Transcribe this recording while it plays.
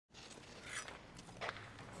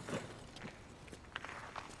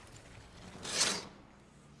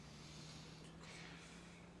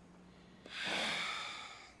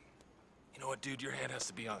dude, your hand has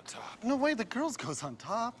to be on top. No way, the girl's goes on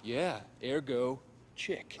top. Yeah, ergo,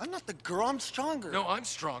 chick. I'm not the girl, I'm stronger. No, I'm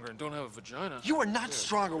stronger and don't have a vagina. You are not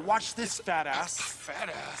stronger. Watch this, fat ass. Fat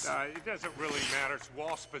ass. It doesn't really matter. It's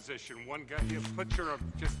Walt's position. One guy, you put your,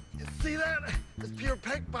 just... You see that? It's pure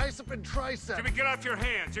pec, bicep, and tricep. Jimmy, get off your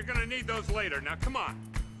hands. You're gonna need those later. Now, come on.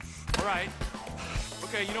 All right.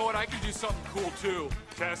 Okay, you know what? I can do something cool, too.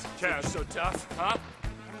 Chest. So tough, huh?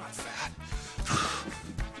 I'm not fat.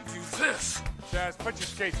 Do this. Chaz, put your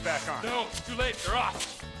skates back on. No, it's too late. They're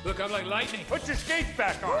off. Look, I'm like lightning. Put your skates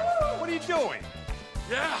back on. What are you doing?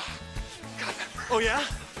 Yeah. God, that hurt. Oh, yeah?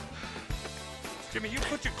 Jimmy, you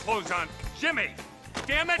put your clothes on. Jimmy!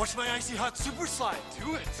 Damn it! Watch my icy hot super slide.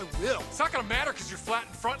 Do it. I will. It's not gonna matter because you're flat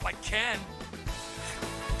in front like Ken.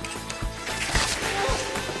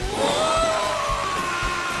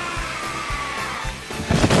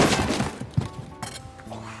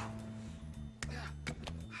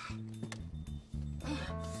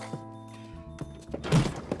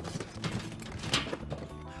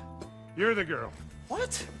 You're the girl.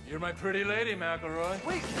 What? You're my pretty lady, McElroy.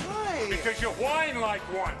 Wait, why? Because you whine like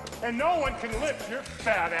one, and no one can lift your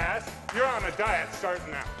fat ass. You're on a diet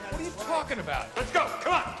starting now. What are you talking about? Let's go,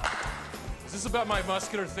 come on! Is this about my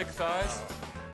muscular, thick thighs?